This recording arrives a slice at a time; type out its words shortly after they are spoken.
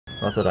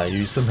Not that I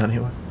use them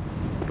anyway.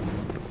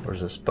 Where's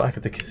this? Back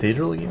at the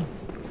cathedral again?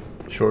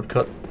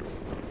 Shortcut.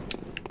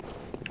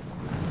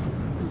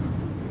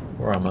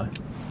 Where am I?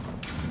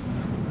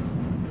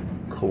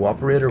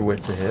 Cooperator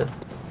waits ahead.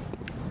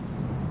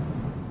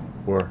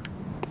 Where?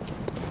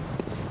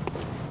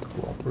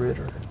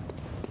 Cooperator.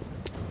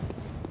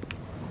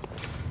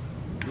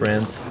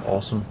 Friend,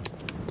 awesome.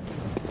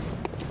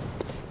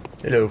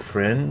 Hello,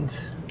 friend.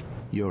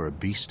 You're a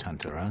beast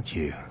hunter, aren't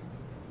you?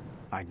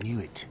 I knew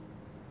it.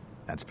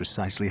 That's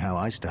precisely how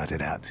I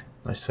started out.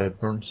 Nice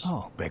sideburns.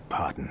 Oh, beg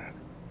pardon.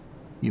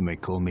 You may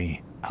call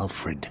me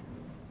Alfred.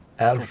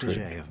 Alfred.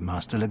 Protégé of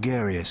Master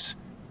Ligarius,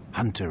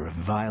 hunter of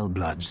vile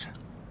bloods.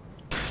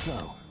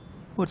 So,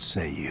 what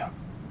say you?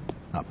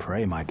 Our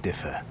prey might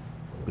differ,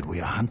 but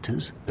we are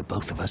hunters, the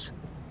both of us.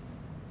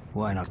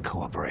 Why not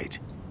cooperate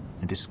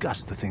and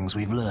discuss the things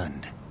we've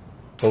learned?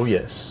 Oh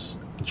yes.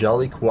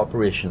 Jolly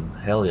cooperation.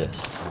 Hell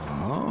yes.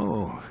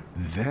 Oh,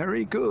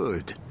 very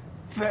good.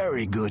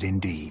 Very good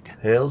indeed.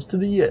 Hails to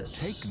the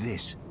yes. Take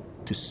this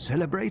to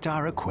celebrate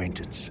our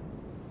acquaintance.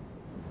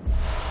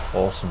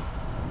 Awesome.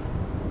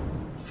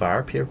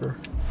 Fire paper.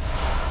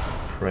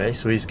 Pray,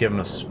 so he's giving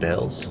us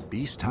spells.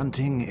 Beast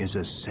hunting is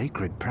a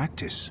sacred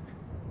practice.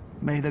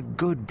 May the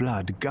good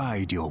blood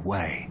guide your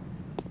way.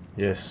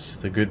 Yes,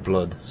 the good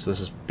blood. So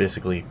this is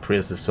basically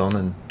praise the sun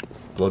and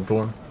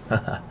Bloodborne.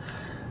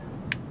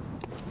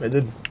 May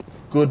the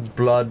good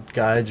blood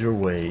guide your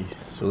way.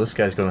 So this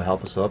guy's going to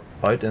help us out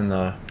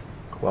in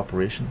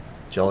cooperation.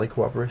 Jolly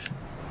cooperation.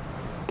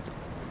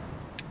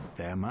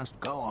 There must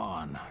go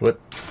on. What?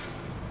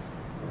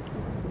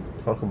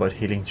 Talk about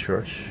healing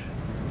church.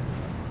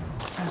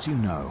 As you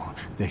know,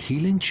 the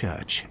healing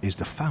church is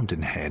the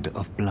fountainhead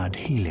of blood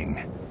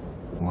healing.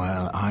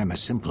 Well, I'm a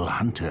simple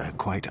hunter,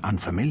 quite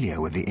unfamiliar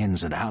with the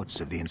ins and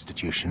outs of the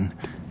institution.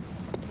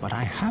 But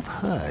I have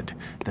heard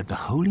that the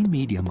holy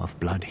medium of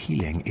blood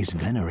healing is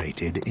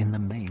venerated in the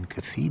main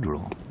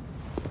cathedral,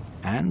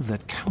 and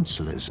that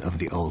counselors of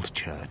the old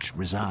church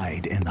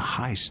reside in the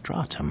high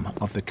stratum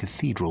of the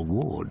cathedral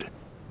ward.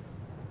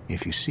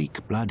 If you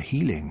seek blood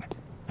healing,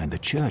 and the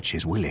church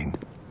is willing,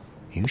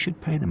 you should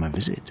pay them a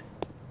visit.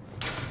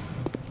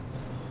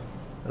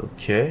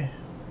 Okay.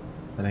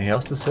 Anything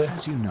else to say?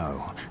 As you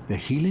know, the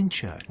healing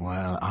church...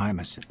 Well, and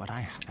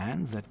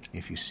that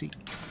if you seek...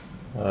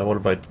 What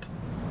about...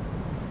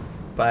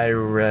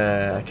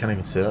 I can't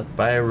even say that.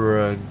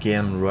 Byrgenworth.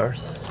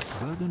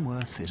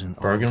 Bergenworth is an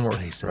Bergenworth, old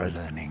place right. of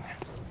learning.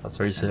 That's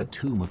how you say The it.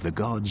 tomb of the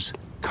gods,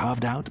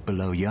 carved out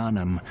below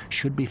Yharnam,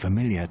 should be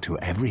familiar to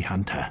every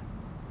hunter.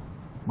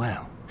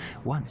 Well,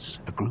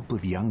 once a group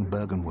of young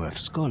Bergenworth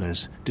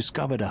scholars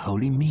discovered a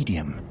holy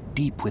medium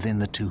deep within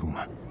the tomb.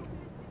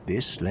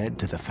 This led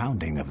to the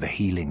founding of the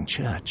healing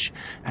church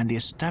and the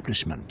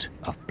establishment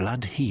of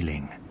blood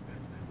healing.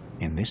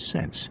 In this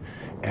sense,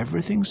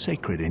 everything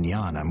sacred in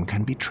Yharnam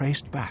can be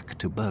traced back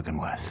to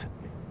Bergenworth.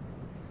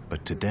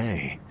 But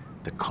today,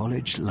 the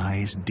college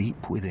lies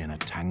deep within a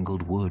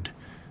tangled wood,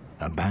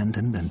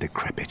 abandoned and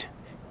decrepit.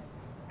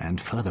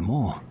 And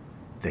furthermore,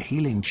 the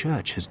healing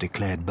church has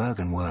declared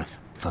Bergenworth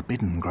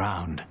forbidden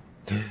ground.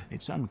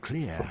 It's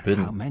unclear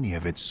how many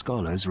of its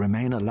scholars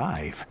remain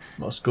alive.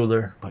 Must go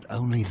there. But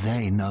only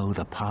they know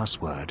the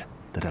password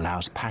that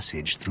allows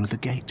passage through the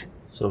gate.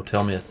 So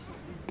tell me it.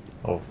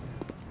 Oh,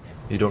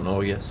 you don't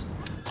know, I guess.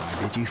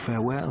 I bid you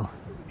farewell.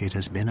 It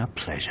has been a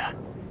pleasure.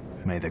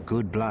 May the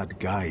good blood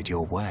guide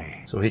your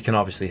way. So he can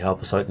obviously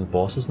help us out in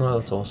bosses now.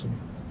 That's awesome.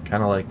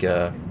 Kind of like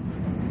that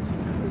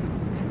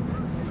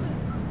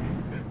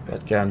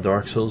guy in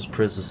Dark Souls,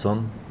 Praise the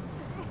Sun,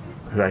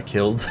 who I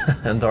killed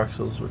in Dark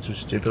Souls, which was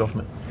stupid of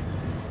me.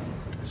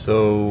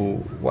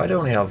 So why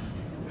don't we have...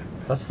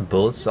 That's the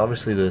bullets,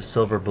 obviously the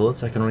silver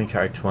bullets. I can only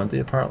carry 20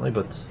 apparently,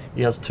 but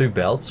he has 2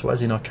 belts. Why is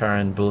he not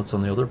carrying bullets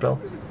on the other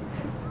belt?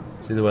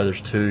 See the way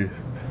there's 2,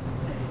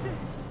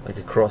 like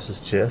across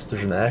his chest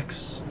there's an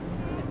X.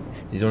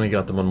 He's only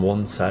got them on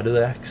one side of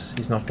the X.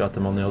 He's not got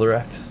them on the other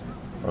X.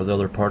 Or the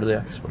other part of the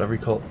X, whatever you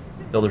call it.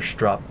 The other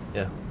strap,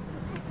 yeah.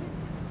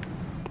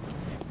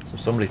 So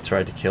somebody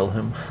tried to kill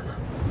him.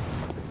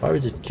 Why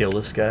would you kill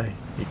this guy?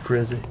 You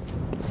crazy?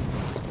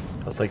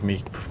 That's like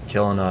me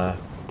killing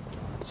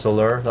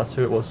Solar, that's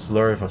who it was,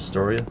 Solar of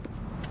Astoria.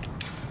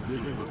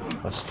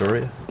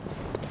 Astoria?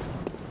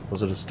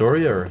 Was it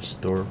Astoria or a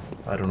store?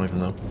 I don't even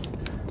know.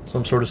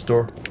 Some sort of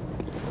store.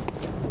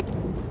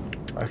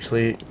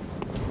 Actually,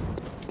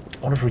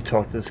 I wonder if we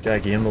talk to this guy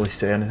again, will he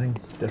say anything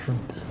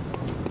different?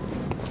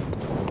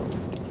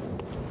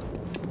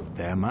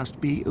 There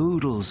must be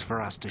oodles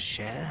for us to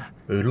share.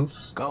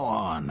 Oodles? Go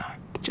on.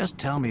 Just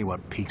tell me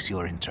what piques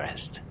your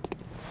interest.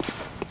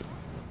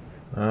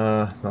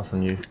 Nothing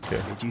new.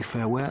 Okay. Bid you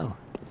farewell.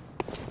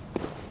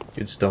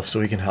 Good stuff,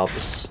 so he can help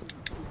us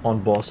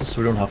on bosses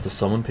so we don't have to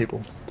summon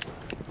people.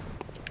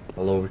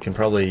 Although we can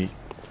probably... I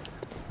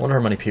wonder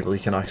how many people you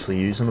can actually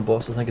use on the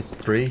boss. I think it's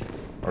 3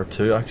 or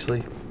 2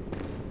 actually.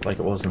 Like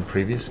it was in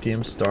previous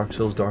games, Dark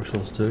Souls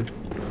 2.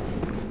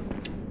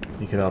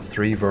 You could have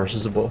 3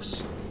 versus a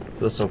boss.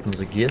 This opens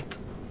a gate,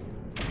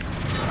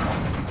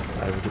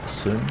 I would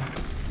assume.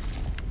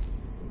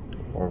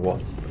 Or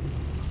what?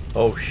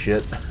 Oh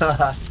shit.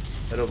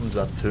 It opens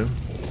that tomb.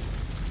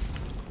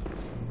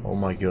 Oh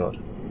my god.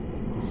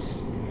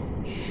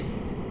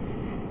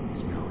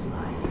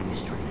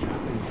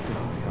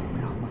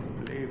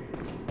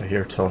 I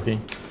hear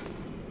talking.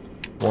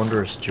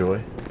 Wondrous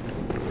joy.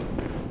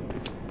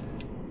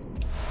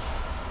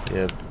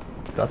 Yeah,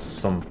 that's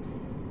some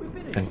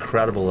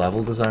incredible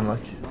level design,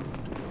 like.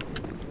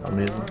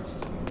 Amazing.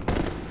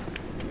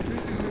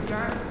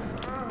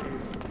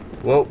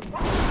 Whoa!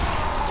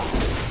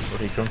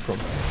 Where'd he come from?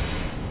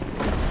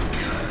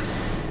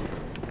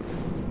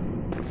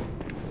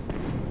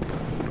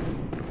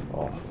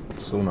 Oh,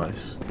 so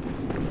nice.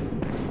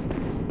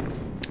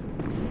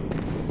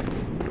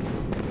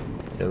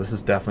 Yeah, this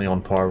is definitely on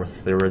par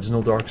with the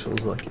original Dark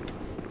Souls, like.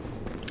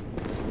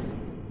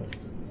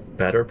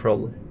 Better,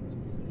 probably.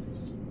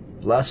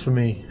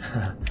 Blasphemy.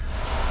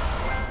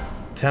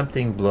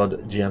 Tempting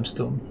blood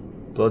gemstone.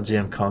 Blood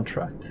gem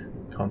contact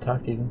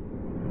even.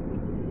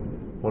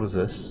 What is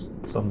this?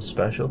 Something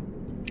special?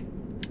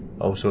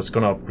 Oh, so it's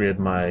gonna upgrade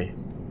my...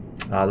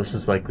 this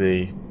is like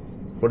the...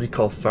 What do you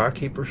call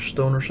Firekeeper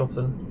stone or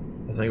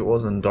something? I think it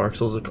was in Dark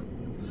Souls. It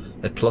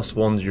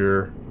 +1s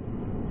your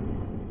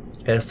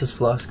Estus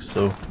flask,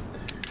 so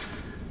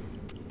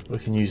we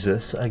can use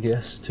this, I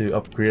guess, to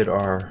upgrade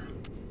our...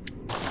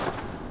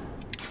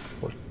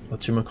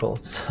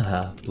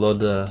 Whatchamacallit?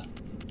 Blood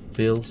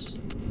fields.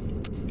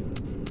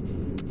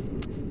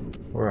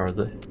 Where are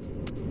they?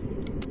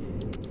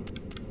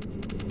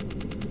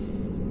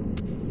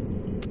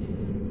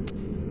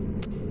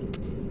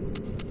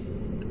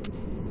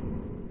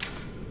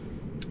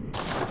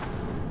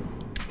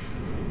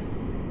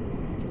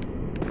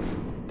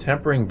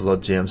 Tempering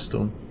blood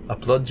gemstone. A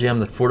blood gem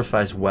that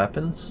fortifies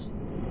weapons.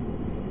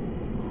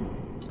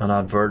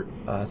 And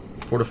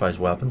fortifies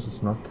weapons,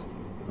 it's not.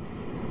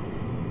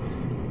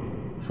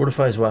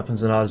 Fortifies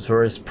weapons and adds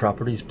various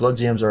properties. Blood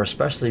gems are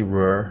especially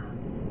rare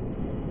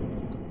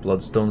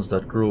bloodstones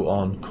that grow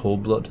on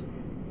cold blood.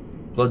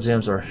 Blood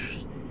gems are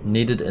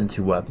kneaded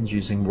into weapons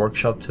using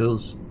workshop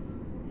tools,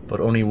 but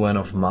only when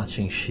of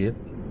matching shape.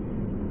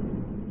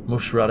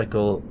 Most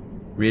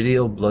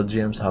radial blood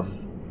gems have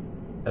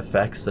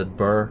effects that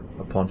bear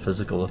upon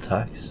physical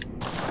attacks.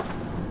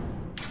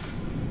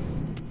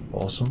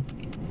 Awesome.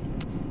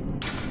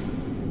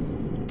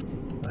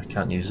 I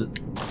can't use it.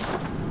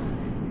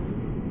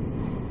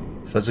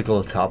 Physical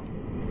attack.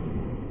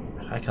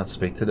 I can't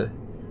speak today.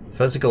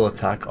 Physical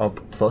attack up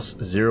plus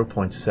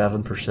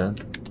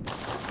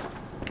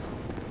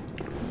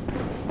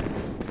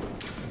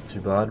 0.7%.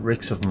 Too bad.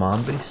 Reeks of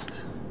Man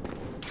Beast.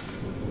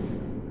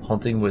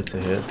 Hunting waits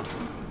ahead.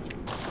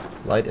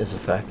 Light is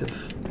effective.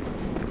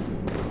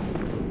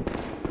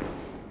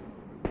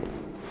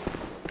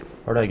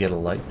 How do I get a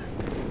light?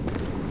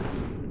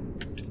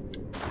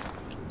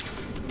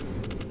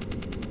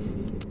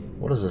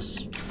 What is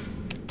this?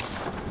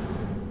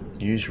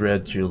 Use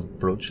red jeweled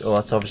brooch. Oh,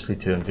 that's obviously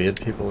to invade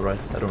people, right?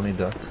 I don't need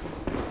that.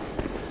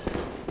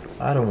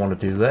 I don't want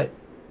to do that.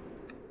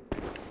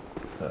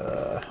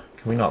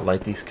 Can we not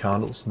light these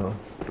candles? No.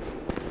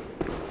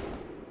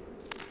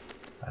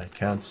 I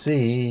can't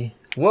see.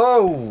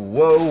 Whoa!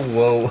 Whoa!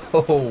 Whoa!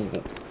 Whoa!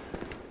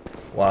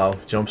 Wow,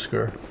 jump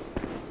scare.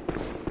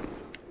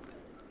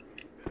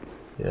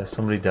 Yeah,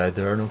 somebody died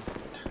there, no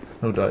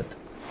doubt.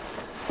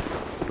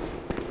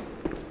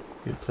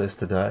 Good place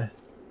to die.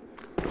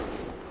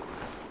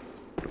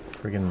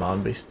 Friggin'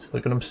 man beast.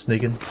 Look at him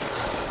sneaking.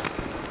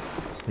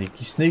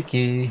 Sneaky,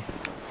 sneaky.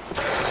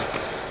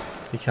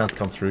 He can't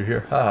come through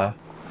here. Haha.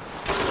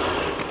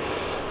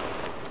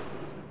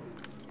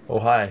 Oh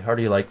hi, how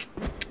do you like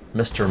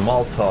Mr.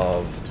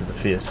 Molotov to the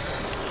face?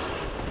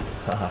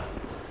 Haha.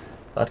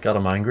 That got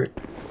him angry.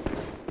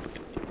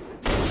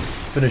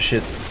 Finish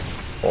it.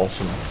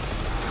 Awesome.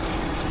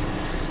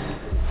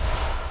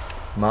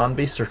 Man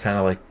beasts are kind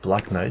of like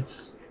Black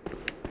Knights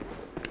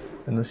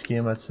in this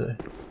game, I'd say.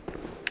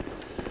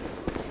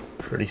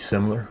 Pretty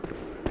similar.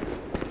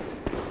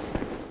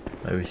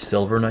 Maybe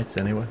Silver Knights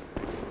anyway.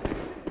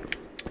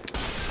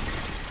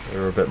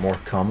 They're a bit more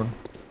common.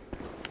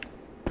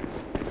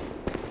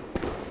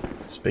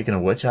 Speaking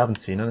of which, I haven't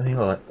seen anything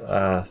like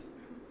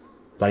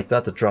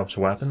that drops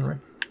weaponry.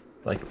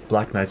 Like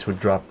Black Knights would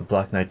drop the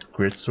Black Knight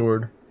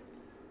Greatsword,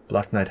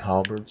 Black Knight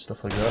Halberd,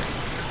 stuff like that.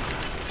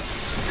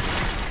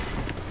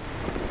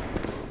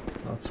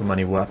 Not so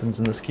many weapons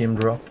in this game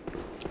drop.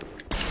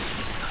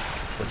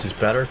 Which is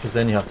better, because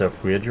then you have to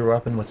upgrade your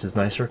weapon, which is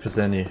nicer, because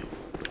then you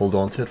hold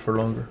on to it for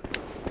longer.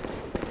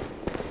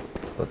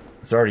 But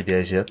it's already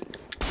days yet.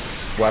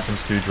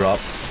 Weapons do drop.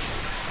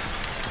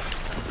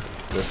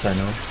 This I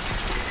know.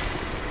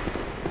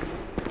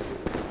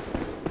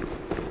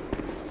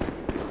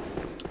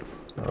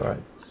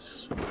 Alright.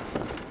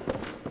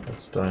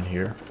 What's down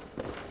here?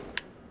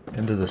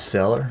 Into the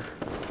cellar.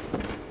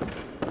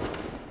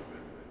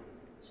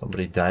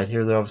 Somebody died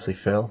here, they obviously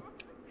fell.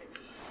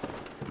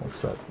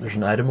 What's that? There's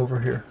an item over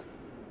here.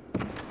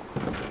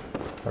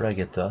 How did I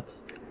get that?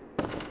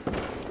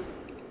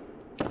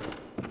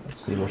 Let's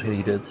see what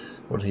he did.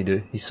 What did he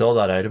do? He saw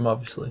that item,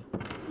 obviously.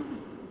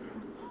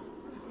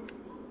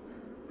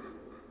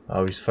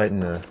 Oh, he's fighting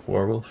the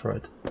werewolf,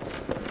 right?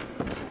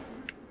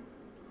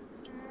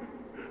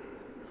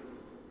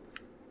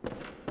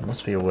 There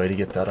must be a way to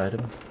get that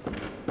item.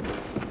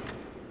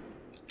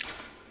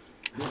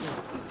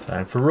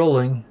 Time for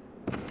rolling.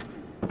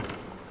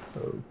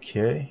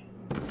 Okay.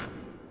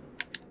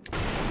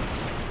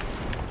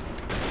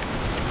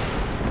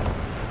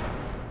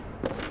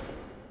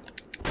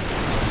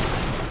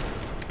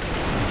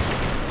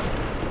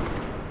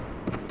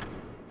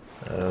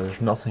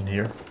 There's nothing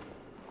here.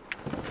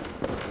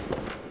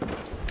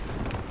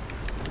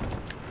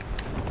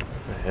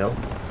 What the hell?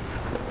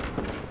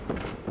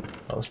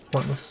 That was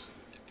pointless.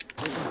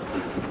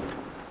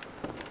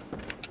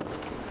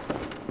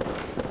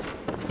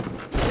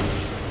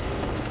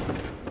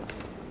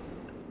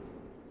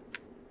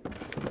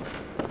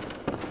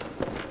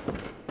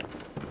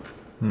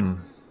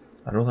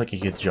 I don't think you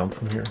could jump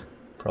from here.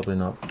 Probably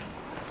not.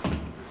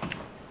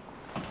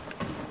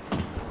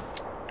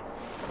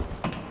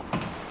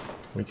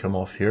 Can we come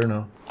off here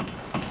now?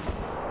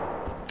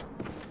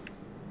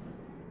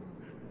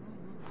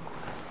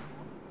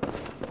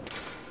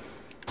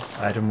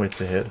 Item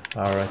waits ahead.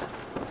 Alright.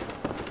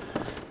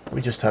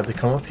 We just had to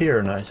come up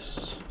here,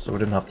 nice. So we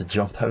didn't have to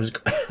jump. I was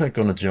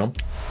gonna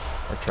jump.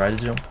 Or try to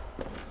jump.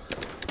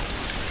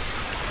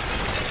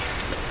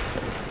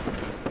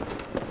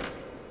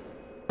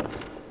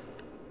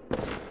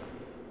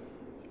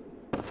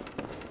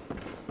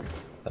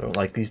 I don't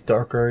like these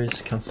dark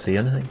areas, can't see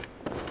anything.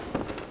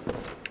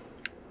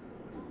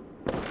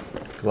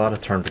 Glad I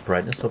turned the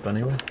brightness up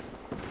anyway.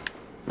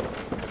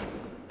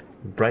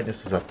 The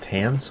brightness is at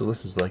 10, so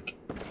this is like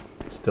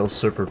still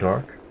super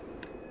dark.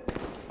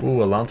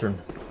 Ooh, a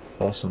lantern.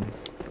 Awesome.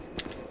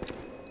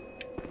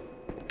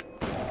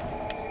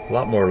 A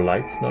lot more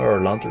lights now,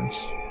 or lanterns.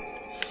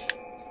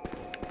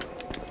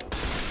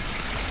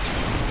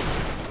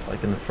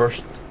 Like in the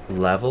first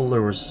level,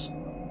 there was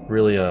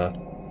really a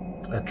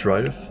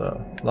drought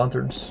of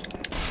lanterns.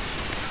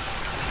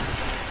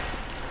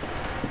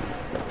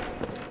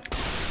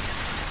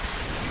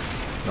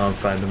 Now I'm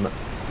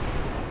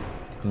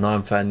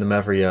finding them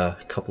every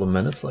couple of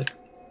minutes, like.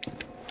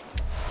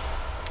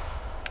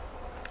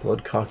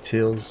 Blood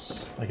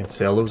cocktails. I can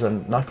sell those.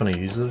 I'm not going to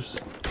use those.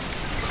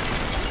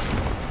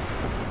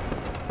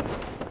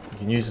 You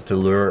can use it to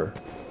lure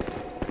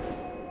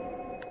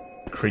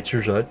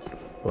creatures out,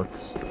 but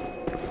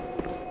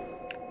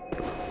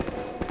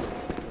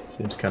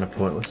seems kind of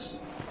pointless.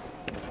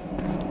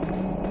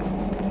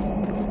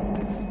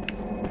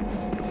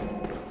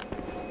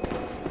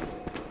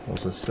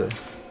 What's this say?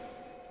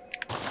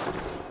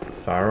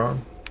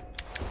 Firearm?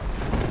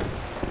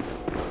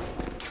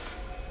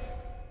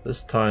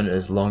 This town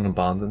is long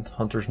abandoned.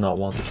 Hunters not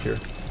wanted here.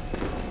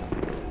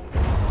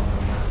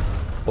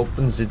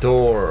 Open the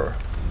door.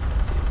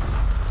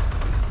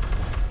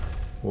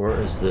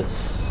 Where is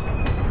this?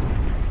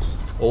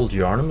 Old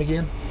Yharnam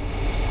again?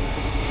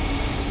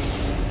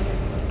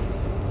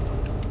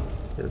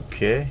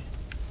 Okay.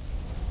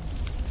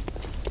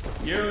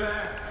 You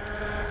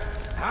there?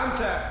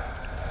 Hunter!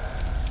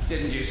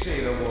 Didn't you see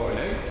the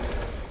warning?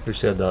 Who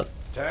said that?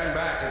 Turn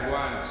back at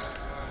once.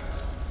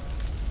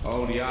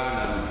 Old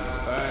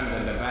Yharnam, burned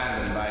and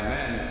abandoned by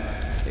men,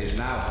 is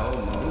now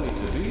home only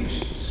to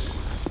beasts.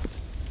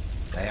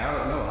 They are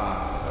of no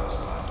harm to those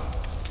alive.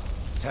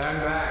 Turn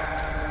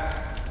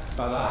back,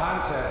 or the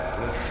hunter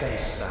will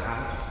face the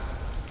hunt.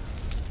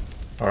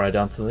 Alright,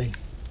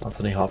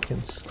 Anthony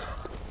Hopkins.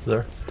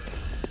 There.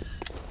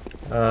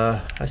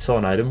 I saw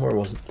an item. Where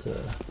was it?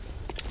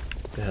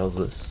 What the hell's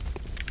this?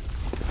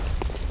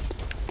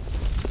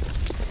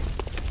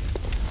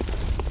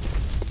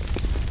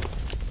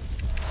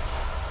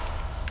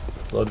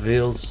 Blood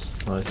veils,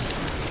 nice.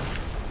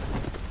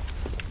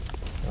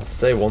 I'll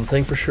say one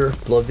thing for sure,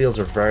 blood veils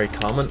are very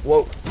common.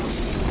 Whoa!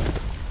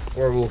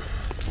 Werewolf.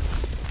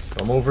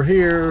 Come over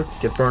here,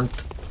 get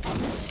burnt.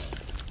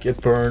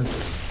 Get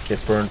burnt,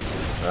 get burnt.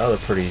 Oh, they're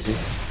pretty easy.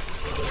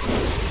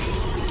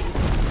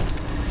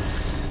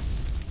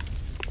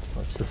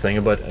 That's the thing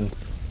about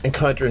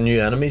encountering new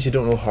enemies, you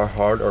don't know how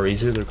hard or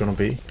easy they're gonna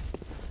be.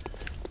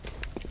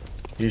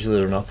 Usually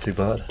they're not too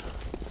bad.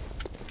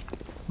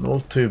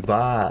 Not too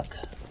bad.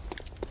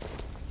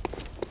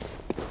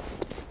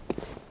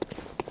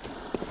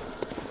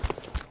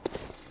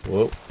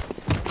 Whoa.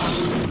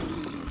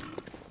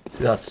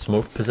 See that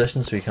smoke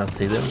position so you can't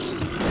see them?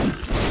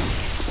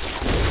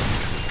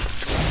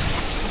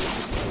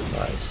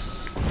 Nice.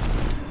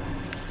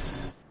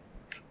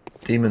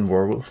 Demon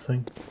werewolf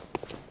thing.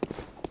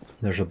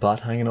 There's a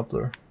bat hanging up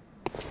there.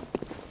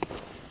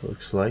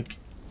 Looks like.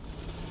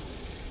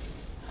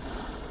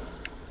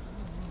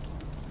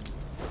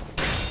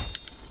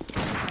 I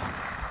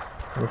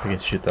wonder if we can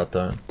shoot that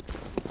down.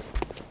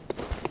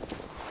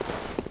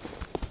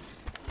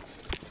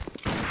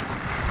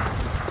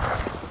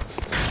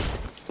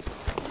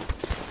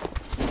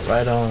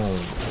 Right on.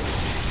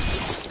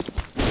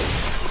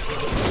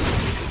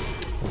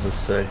 What does this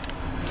say?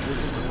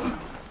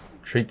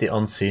 Treat the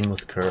unseen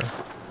with care.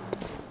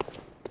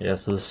 Yeah,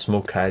 so the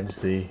smoke hides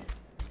the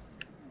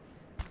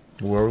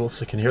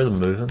werewolves. I can hear them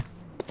moving.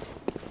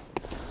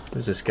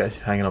 Who's this guy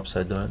hanging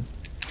upside down?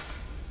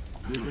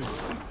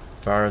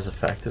 Fire is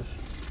effective.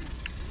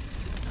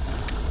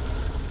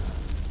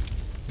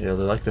 Yeah,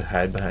 they like to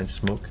hide behind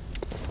smoke.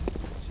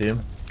 See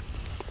him?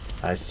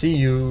 I see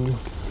you.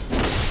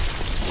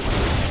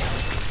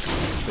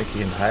 Think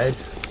you can hide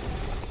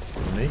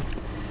from me?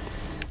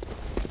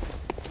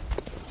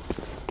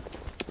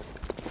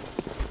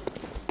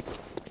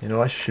 You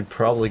know, I should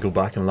probably go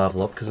back and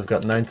level up because I've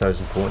got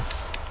 9,000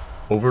 points.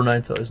 Over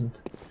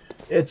 9,000.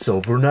 It's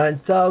over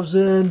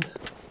 9,000!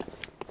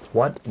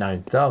 What?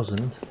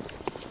 9,000?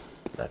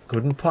 That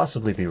couldn't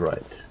possibly be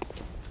right.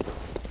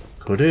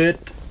 Could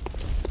it?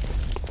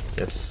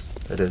 Yes,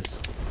 it is.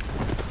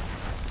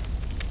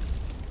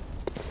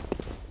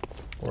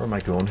 Where am I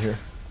going here?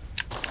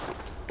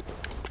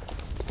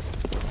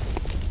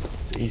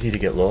 It's easy to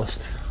get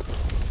lost.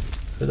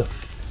 Who the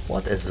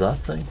what is that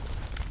thing?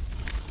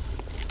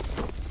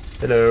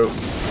 Hello.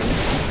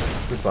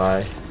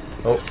 Goodbye.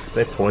 Oh,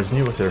 they poison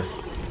you with their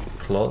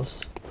claws.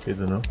 Good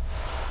to know.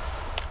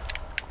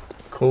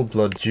 Cold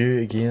blood dew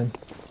again.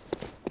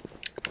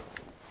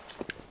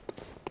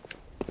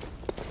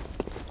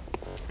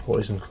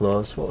 Poison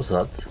claws. What was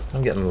that?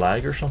 I'm getting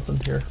lag or something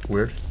here.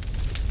 Weird.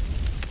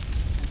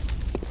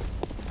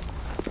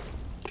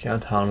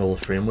 Can't handle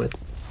the frame rate.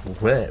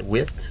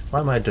 Wait. Why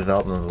am I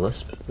developing a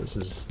lisp? This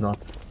is not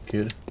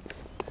good.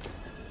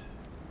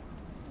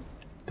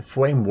 The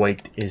frame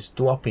rate is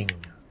dropping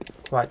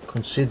quite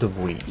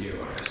considerably. You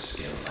are a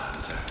skilled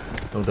hunter.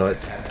 No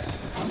doubt.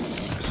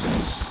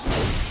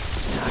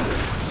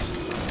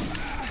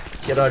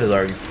 Get out of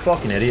there, you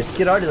fucking idiot.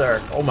 Get out of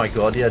there. Oh my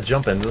god, yeah,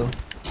 jump into them.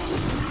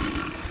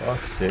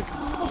 Fuck's sake.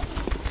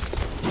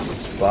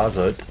 Spaz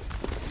out.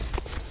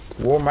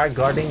 Whoa, my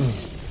guarding.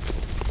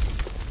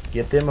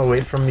 Get them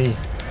away from me.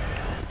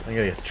 I'm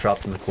gonna get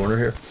trapped in the corner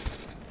here.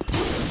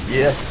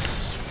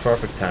 Yes!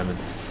 Perfect timing.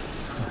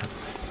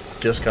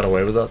 Just got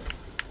away with that.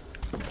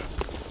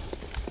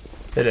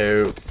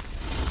 Hello.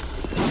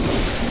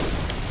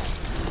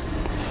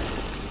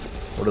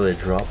 What do they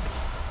drop?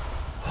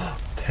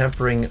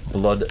 Tempering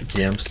blood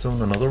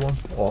gemstone, another one.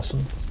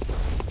 Awesome.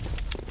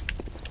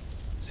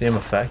 Same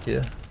effect,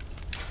 yeah.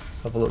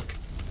 Let's have a look.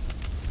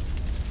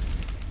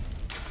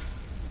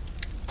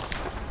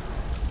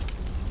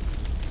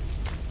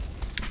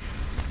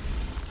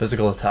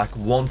 Physical attack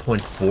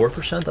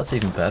 1.4%, that's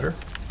even better.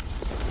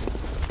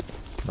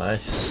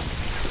 Nice.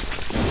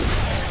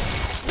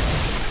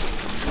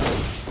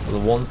 So the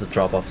ones that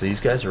drop off these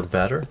guys are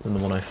better than the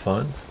one I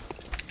found.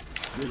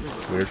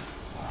 Weird.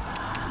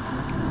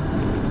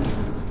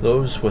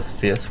 Those with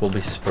faith will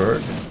be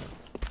spurred.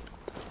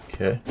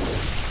 Okay.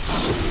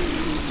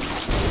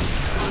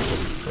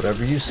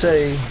 Whatever you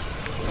say.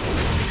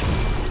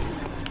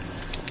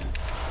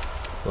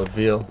 Blood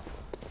veil.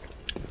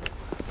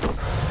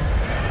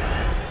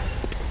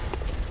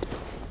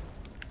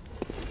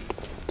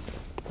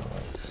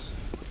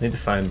 Need to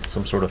find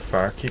some sort of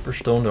firekeeper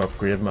stone to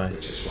upgrade my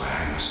Which is why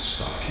I must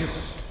stop you.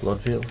 blood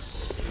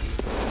veils.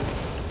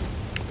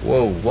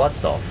 Whoa, what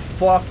the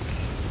fuck?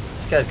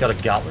 This guy's got a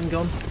Gatling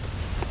gun?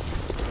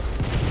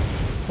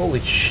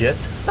 Holy shit.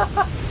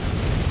 Got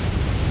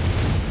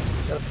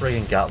a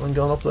friggin' Gatling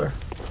gun up there.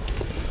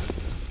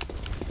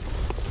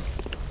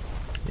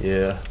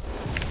 Yeah.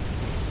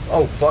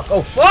 Oh fuck,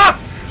 oh fuck!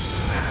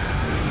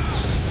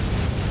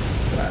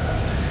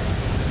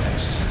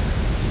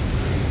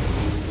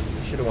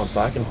 Should have went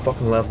back and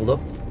fucking leveled up.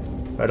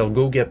 Right, I'll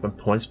go get my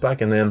points back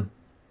and then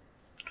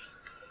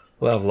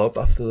level up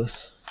after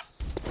this.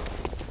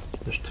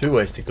 There's two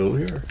ways to go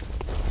here.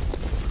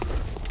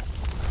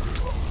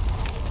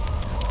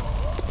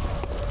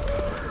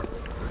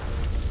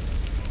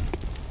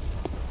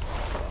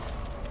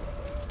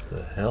 What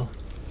the hell?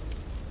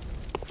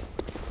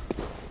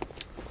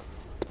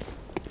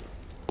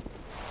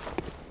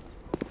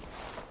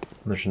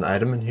 There's an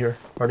item in here.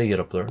 How do you get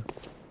up there?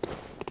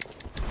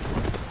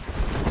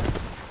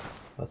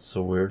 That's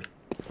so weird.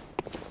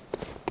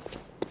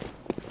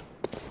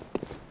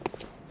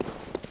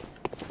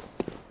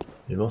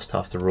 You must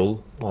have to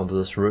roll onto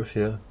this roof,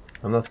 yeah.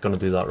 I'm not gonna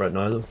do that right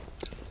now though.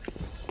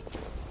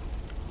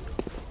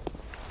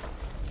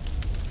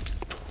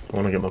 I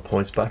wanna get my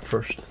points back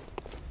first.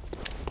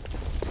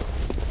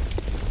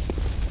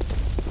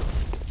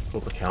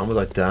 Hope I can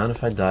without dying.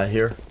 If I die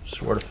here,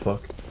 swear to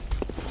fuck.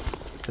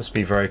 Just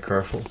be very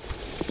careful.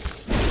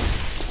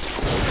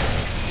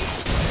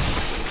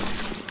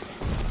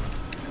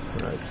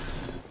 Right.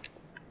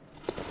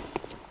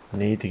 I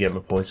need to get my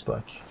points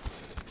back.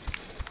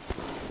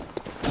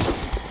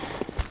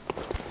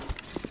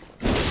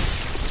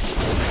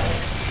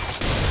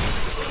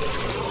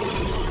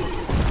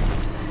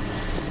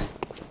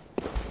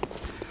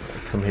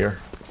 Come here.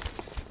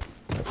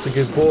 That's a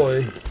good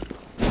boy.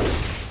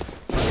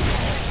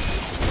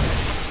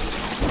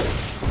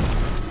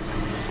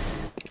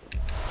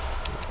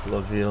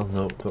 Blood veil.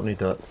 No, don't need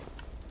that.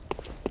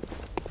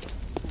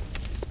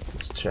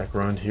 Let's check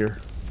around here.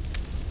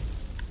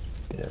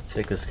 Yeah,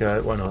 take this guy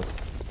out. Why not?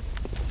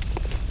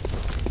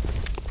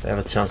 I have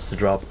a chance to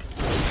drop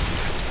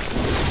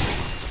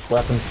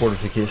weapon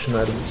fortification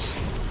items.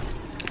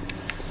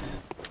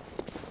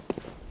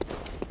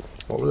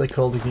 What were they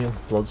called again?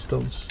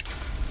 Bloodstones?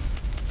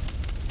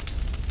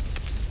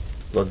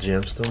 Blood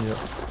gemstone, yeah.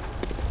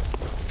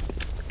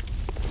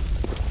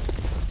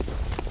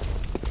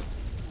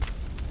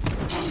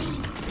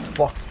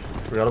 Fuck,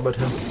 forgot about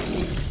him.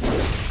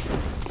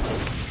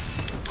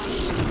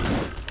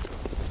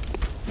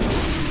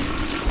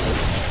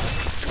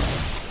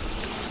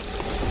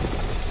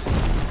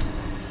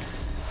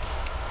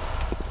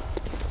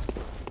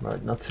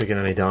 Right, not taking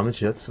any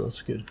damage yet, so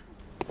that's good.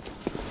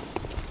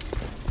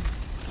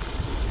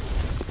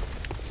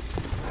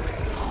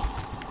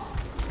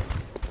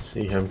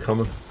 See him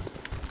coming.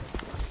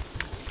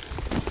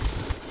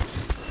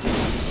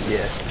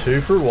 Yes,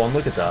 2 for 1,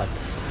 look at that.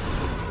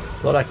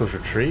 Blood echoes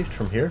retrieved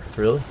from here,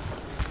 really?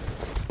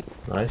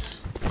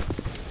 Nice.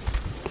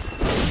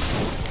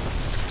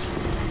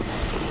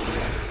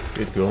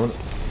 Good going.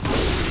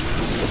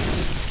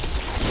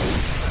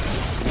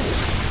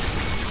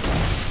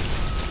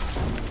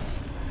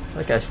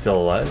 That guy's still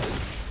alive.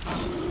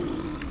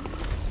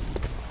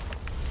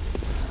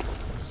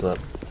 What's that?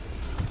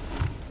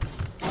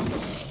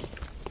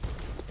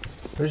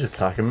 Who's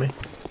attacking me?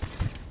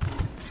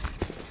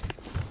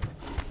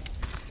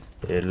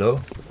 Hello?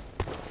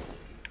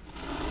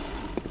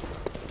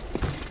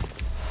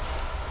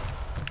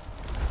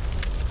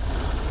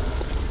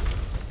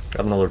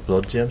 Got another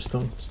blood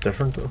gemstone. It's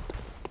different though.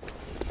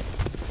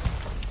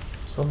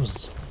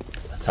 Someone's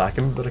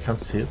attacking me, but I can't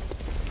see it.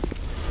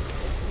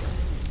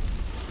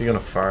 He's gonna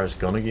fire his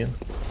gun again.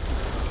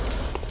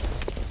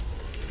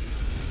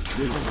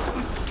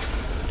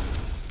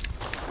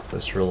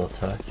 Visceral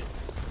attack.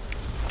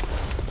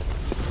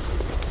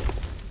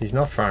 He's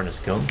not firing his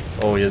gun.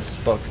 Oh, he is.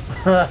 Fuck.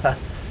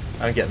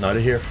 I'm getting out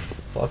of here.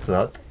 Fuck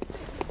that.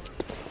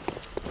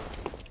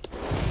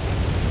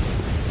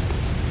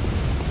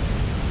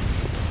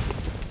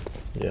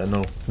 Yeah,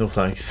 no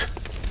thanks.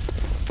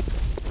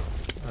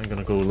 I'm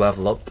gonna go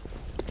level up.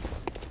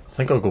 I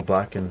think I'll go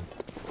back and...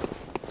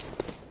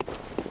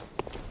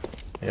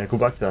 yeah, go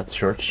back to that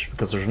church,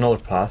 because there's another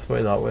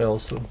pathway that way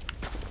also.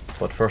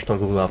 But first I'll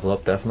go level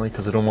up, definitely,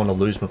 because I don't want to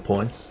lose my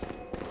points.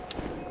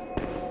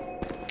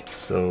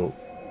 So...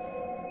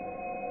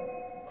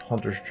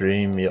 Hunter's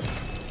Dream, yep.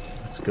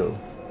 Let's go.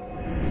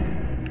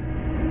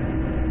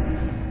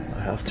 I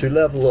have to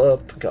level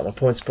up. Got my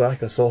points back,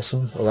 that's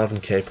awesome.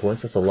 11k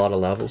points, that's a lot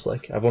of levels.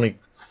 Like, I've only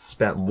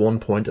spent 1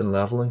 point in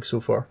leveling so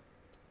far.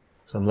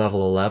 So I'm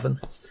level 11.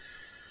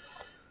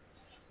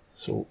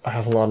 So I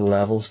have a lot of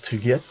levels to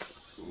get.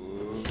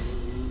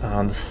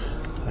 And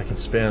I can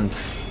spend...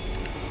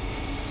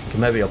 I can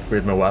maybe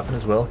upgrade my weapon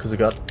as well, because I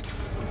got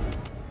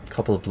a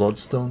couple of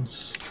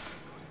bloodstones.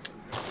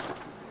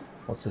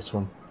 What's this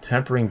one?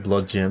 Tempering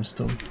blood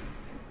gemstone.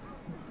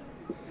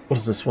 What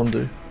does this one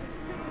do?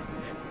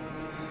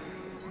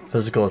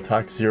 Physical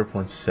attack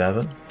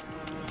 0.7.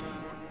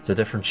 It's a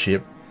different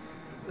shape.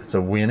 It's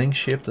a waning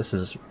shape. This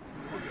is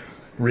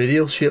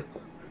radial shape.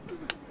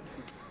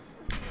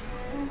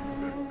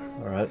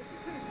 Alright.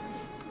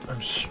 I'm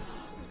just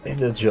need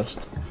to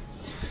adjust.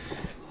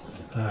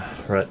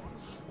 Right.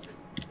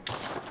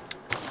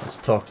 Let's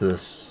talk to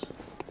this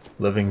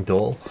living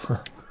doll.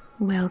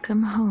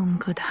 Welcome home,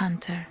 good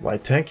hunter. Why,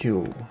 thank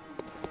you.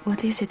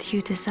 What is it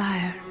you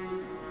desire?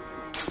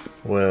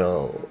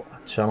 Well,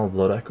 channel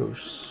blood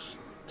echoes.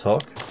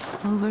 Talk?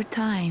 Over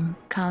time,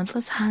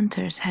 countless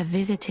hunters have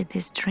visited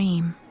this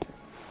dream.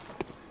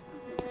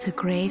 The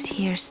graves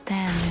here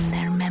stand in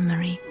their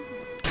memory.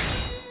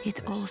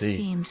 It all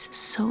seems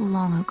so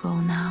long ago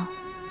now.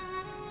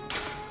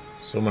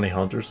 So many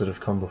hunters that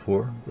have come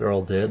before. They're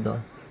all dead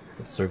now.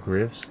 It's their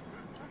graves.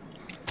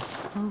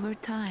 Over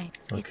time.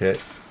 Okay.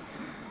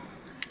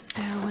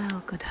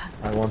 Farewell, good hunter.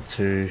 I want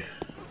to...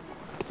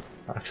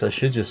 Actually, I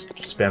should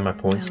just spend my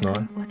points now.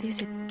 What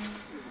is it?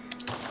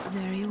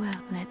 Very well,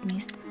 let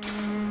me...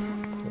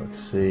 Let's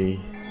see...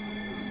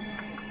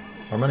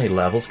 How many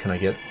levels can I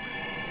get?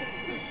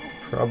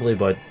 Probably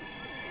about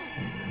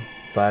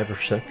 5 or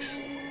 6.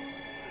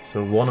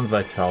 So 1 in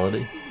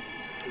vitality.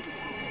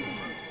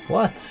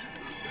 What?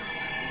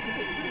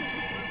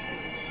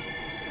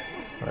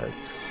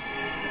 Right.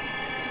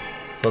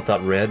 Thought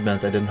that red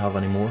meant I didn't have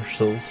any more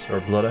souls,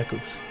 or blood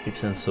echoes. Keep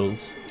saying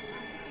souls.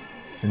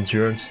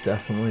 Endurance,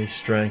 definitely.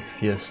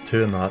 Strength, yes,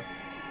 2 in that.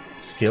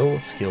 Skill,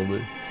 what's skill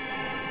do?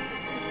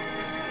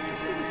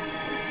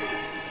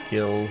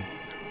 Skill...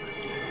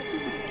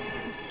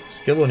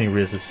 Skill only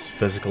raises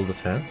physical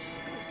defense,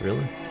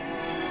 really?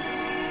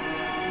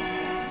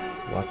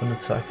 Weapon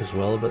attack as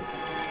well a bit.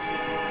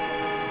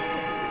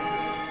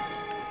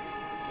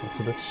 That's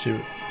a bit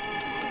stupid.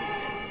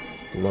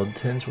 Blood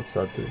tinge, what's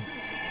that do?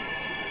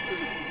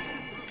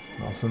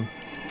 Nothing.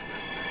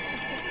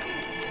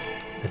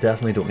 I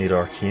definitely don't need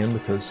arcane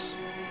because...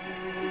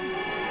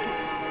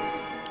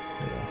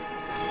 yeah.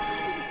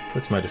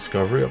 Puts my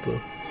discovery up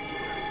though.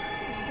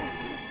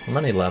 How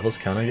many levels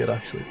can I get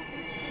actually?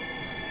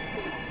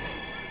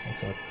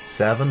 What's that?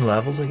 7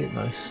 levels I get,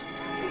 nice.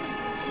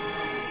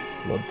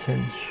 Blood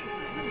tinge.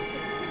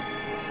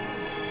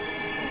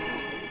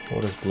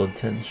 What is blood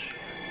tinge?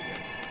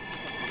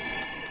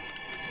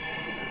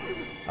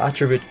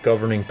 Attribute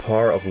governing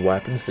power of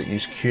weapons that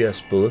use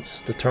QS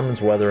bullets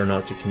determines whether or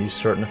not you can use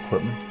certain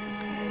equipment.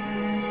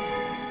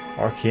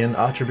 Arcane.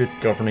 Attribute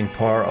governing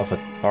power of an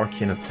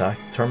arcane attack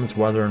determines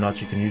whether or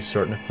not you can use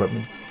certain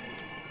equipment.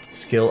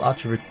 Skill.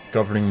 Attribute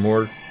governing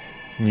more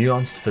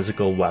nuanced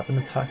physical weapon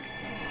attack.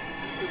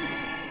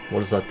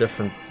 What is that?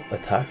 Different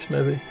attacks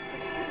maybe?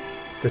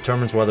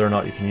 Determines whether or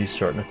not you can use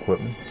certain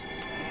equipment.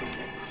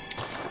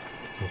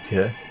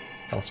 Okay.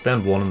 I'll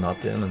spend 1 on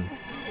that then, and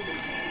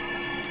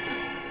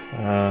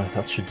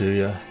that should do,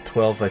 yeah.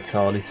 12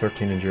 vitality,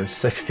 13 endurance,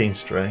 16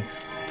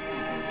 strength.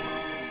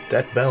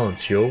 Deck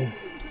balance, yo.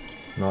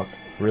 Not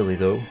really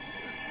though.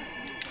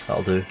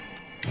 That'll do.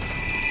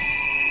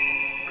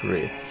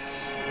 Great.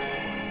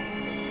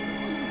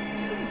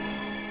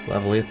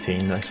 Level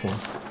 18, nice one.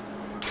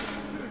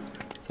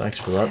 Thanks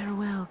for that.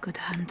 Farewell, good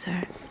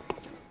hunter.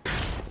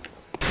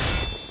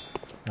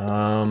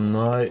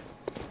 Now,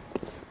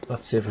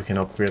 let's see if we can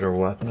upgrade our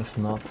weapon. If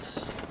not,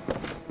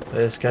 hey,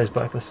 this guy's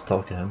back. Let's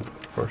talk to him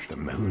first. The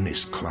moon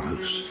is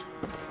close.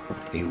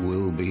 It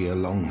will be a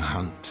long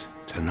hunt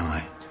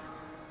tonight.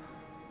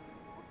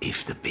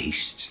 If the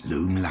beasts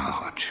loom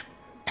large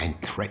and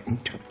threaten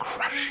to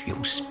crush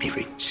your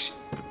spirits,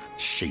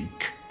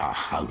 seek a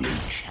holy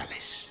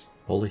chalice.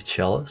 Holy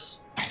chalice?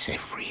 As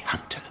every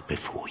hunter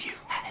before you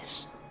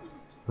has.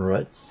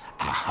 Right.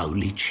 A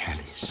holy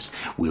chalice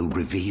will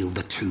reveal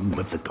the tomb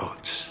of the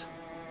gods,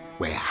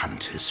 where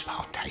hunters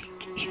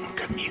partake in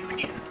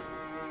communion.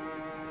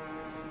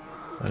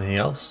 Anything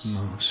else?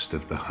 Most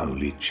of the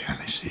holy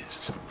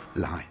chalices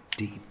lie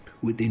deep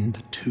within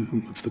the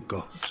tomb of the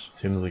gods.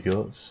 Tomb of the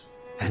gods.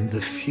 And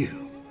the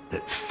few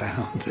that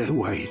found their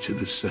way to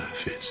the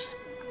surface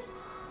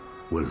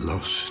were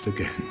lost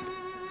again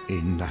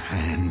in the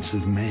hands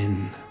of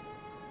men.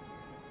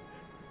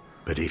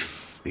 But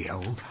if the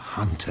old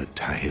hunter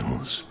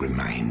tales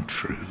remain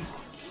true,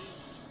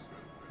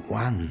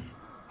 one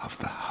of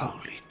the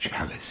holy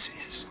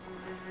chalices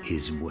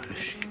is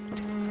worshipped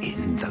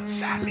in the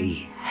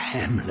Valley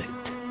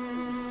Hamlet.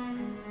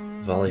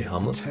 Valley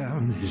Hamlet? The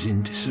town is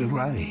in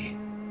disarray.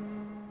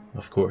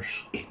 Of course.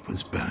 It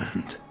was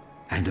burned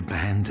and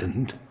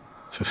abandoned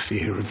for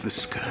fear of the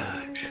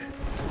scourge.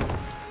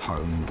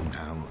 Home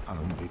now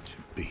only to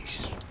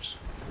beasts.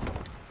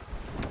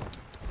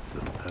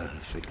 The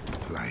perfect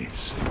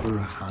place for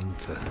a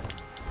hunter,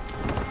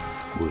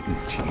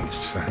 wouldn't you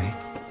say?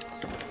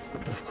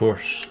 Of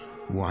course.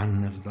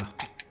 One of the...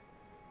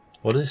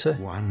 What did he say?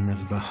 One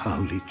of the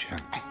holy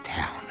a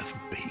town of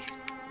beasts.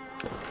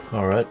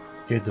 Alright,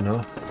 good to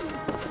know.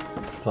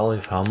 Valley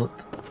of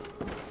Hamlet.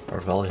 Or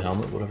Valley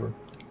Hamlet, whatever.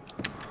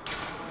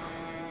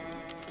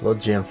 Blood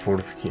gem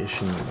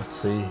fortification, let's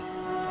see.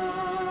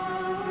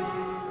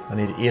 I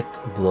need 8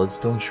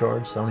 bloodstone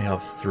shards, I only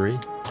have 3.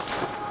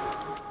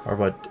 How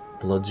about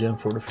blood gem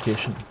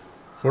fortification?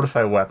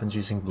 Fortify weapons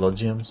using blood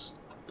gems.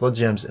 Blood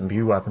gems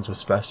imbue weapons with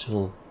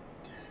special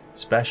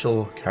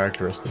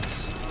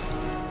characteristics.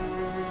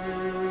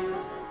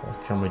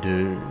 What can we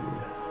do?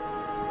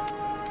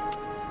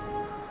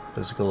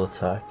 Physical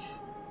attack.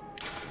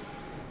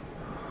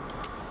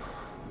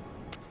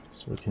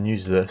 So we can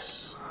use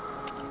this.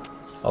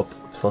 Up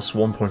plus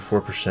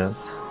 1.4%.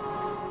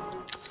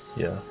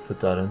 Yeah, put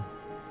that in.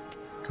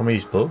 Can we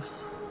use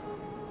both?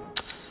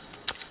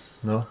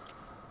 No?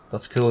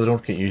 That's cool, they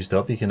don't get used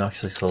up, you can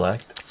actually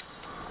select.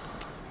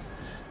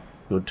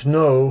 Good to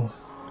know.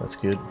 That's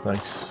good,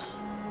 thanks.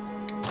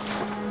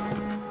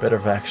 Bit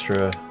of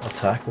extra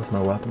attack with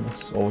my weapon,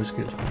 that's always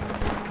good.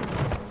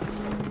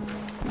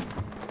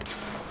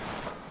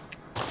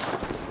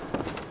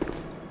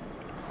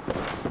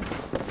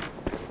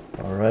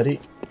 Alrighty.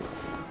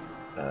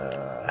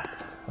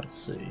 Let's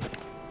see.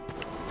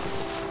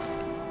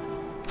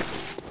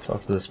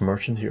 Talk to this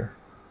merchant here.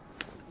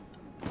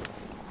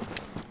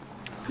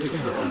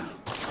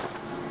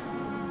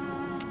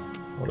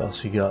 What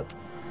else you got?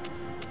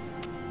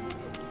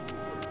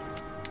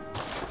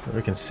 Maybe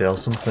we can sell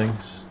some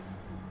things.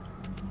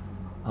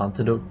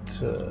 Antidote,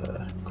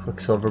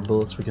 quicksilver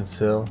bullets we can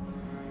sell.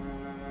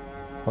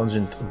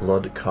 Pungent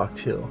blood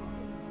cocktail.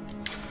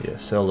 Yeah,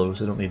 sell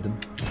those, I don't need them.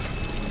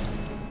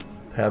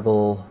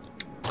 Pebble.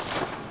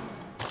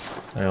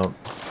 Hang on.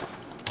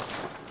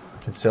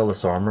 I can sell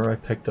this armor I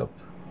picked up.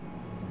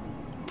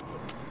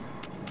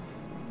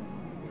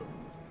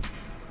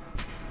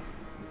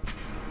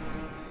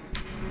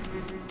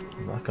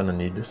 I'm not gonna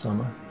need this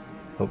armor.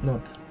 Hope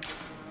not.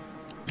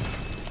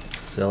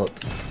 Sell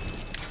it.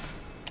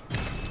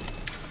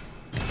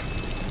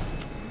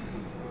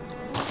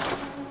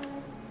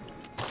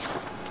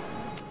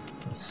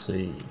 Let's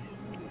see.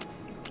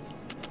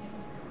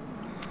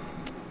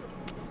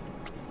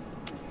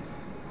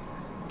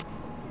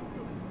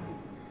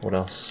 What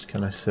else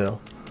can I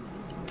sell?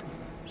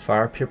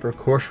 Fire paper,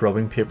 coarse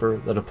rubbing paper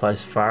that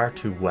applies fire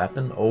to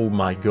weapon. Oh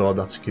my god,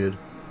 that's good.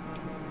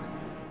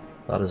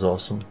 That is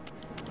awesome.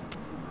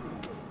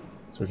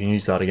 So we can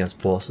use that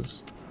against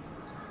bosses.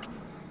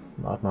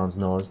 Madman's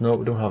knowledge. No,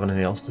 we don't have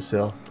anything else to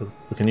sell. But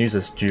we can use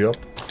this dew up.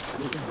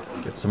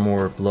 Get some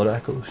more blood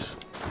echoes.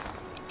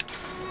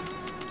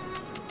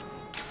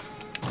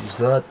 Use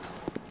that.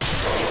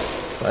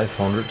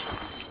 500.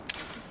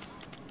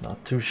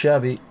 Not too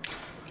shabby.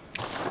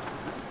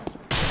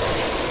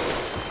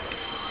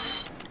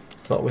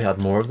 Thought we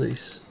had more of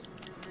these.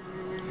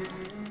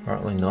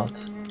 Apparently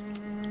not.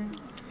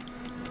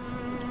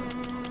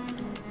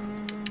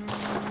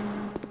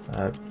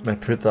 I might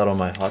put that on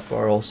my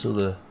hotbar also,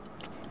 the...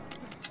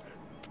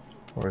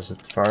 Or is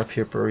it fire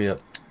paper?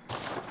 Yep.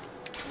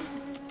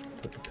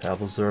 Put the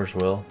pebbles there as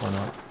well, why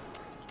not?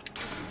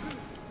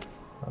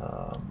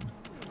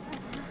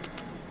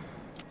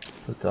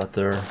 Put that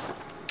there.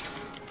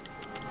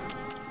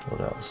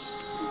 What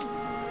else?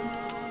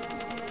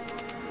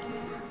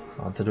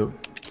 Antidote.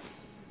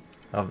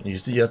 I haven't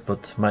used it yet,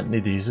 but might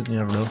need to use it, you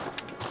never know.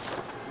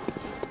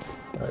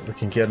 Alright, we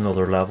can get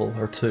another level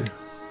or two.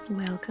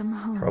 Welcome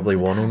home. Probably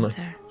one only.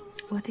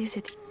 What is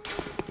it?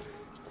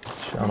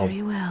 Channel.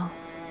 Very well.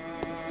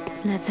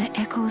 Let the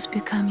echoes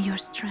become your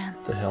strength.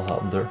 What the hell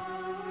happened there?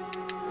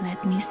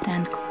 Let me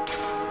stand.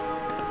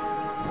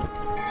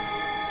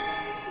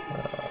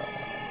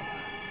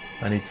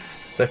 I need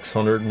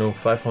 600, no,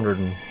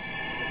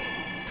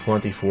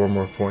 524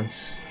 more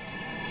points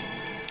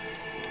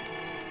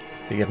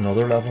to get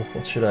another level.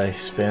 What should I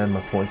spend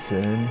my points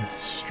in?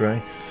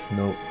 Strength?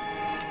 No.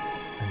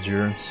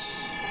 Endurance.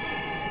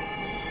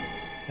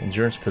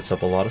 Endurance puts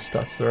up a lot of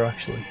stats there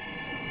actually.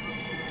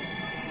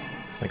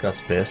 I think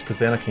that's best because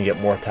then I can get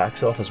more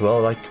attacks off as well.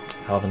 I like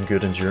having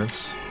good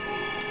endurance.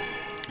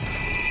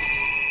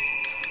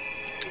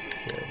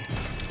 Okay.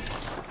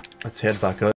 Let's head back out.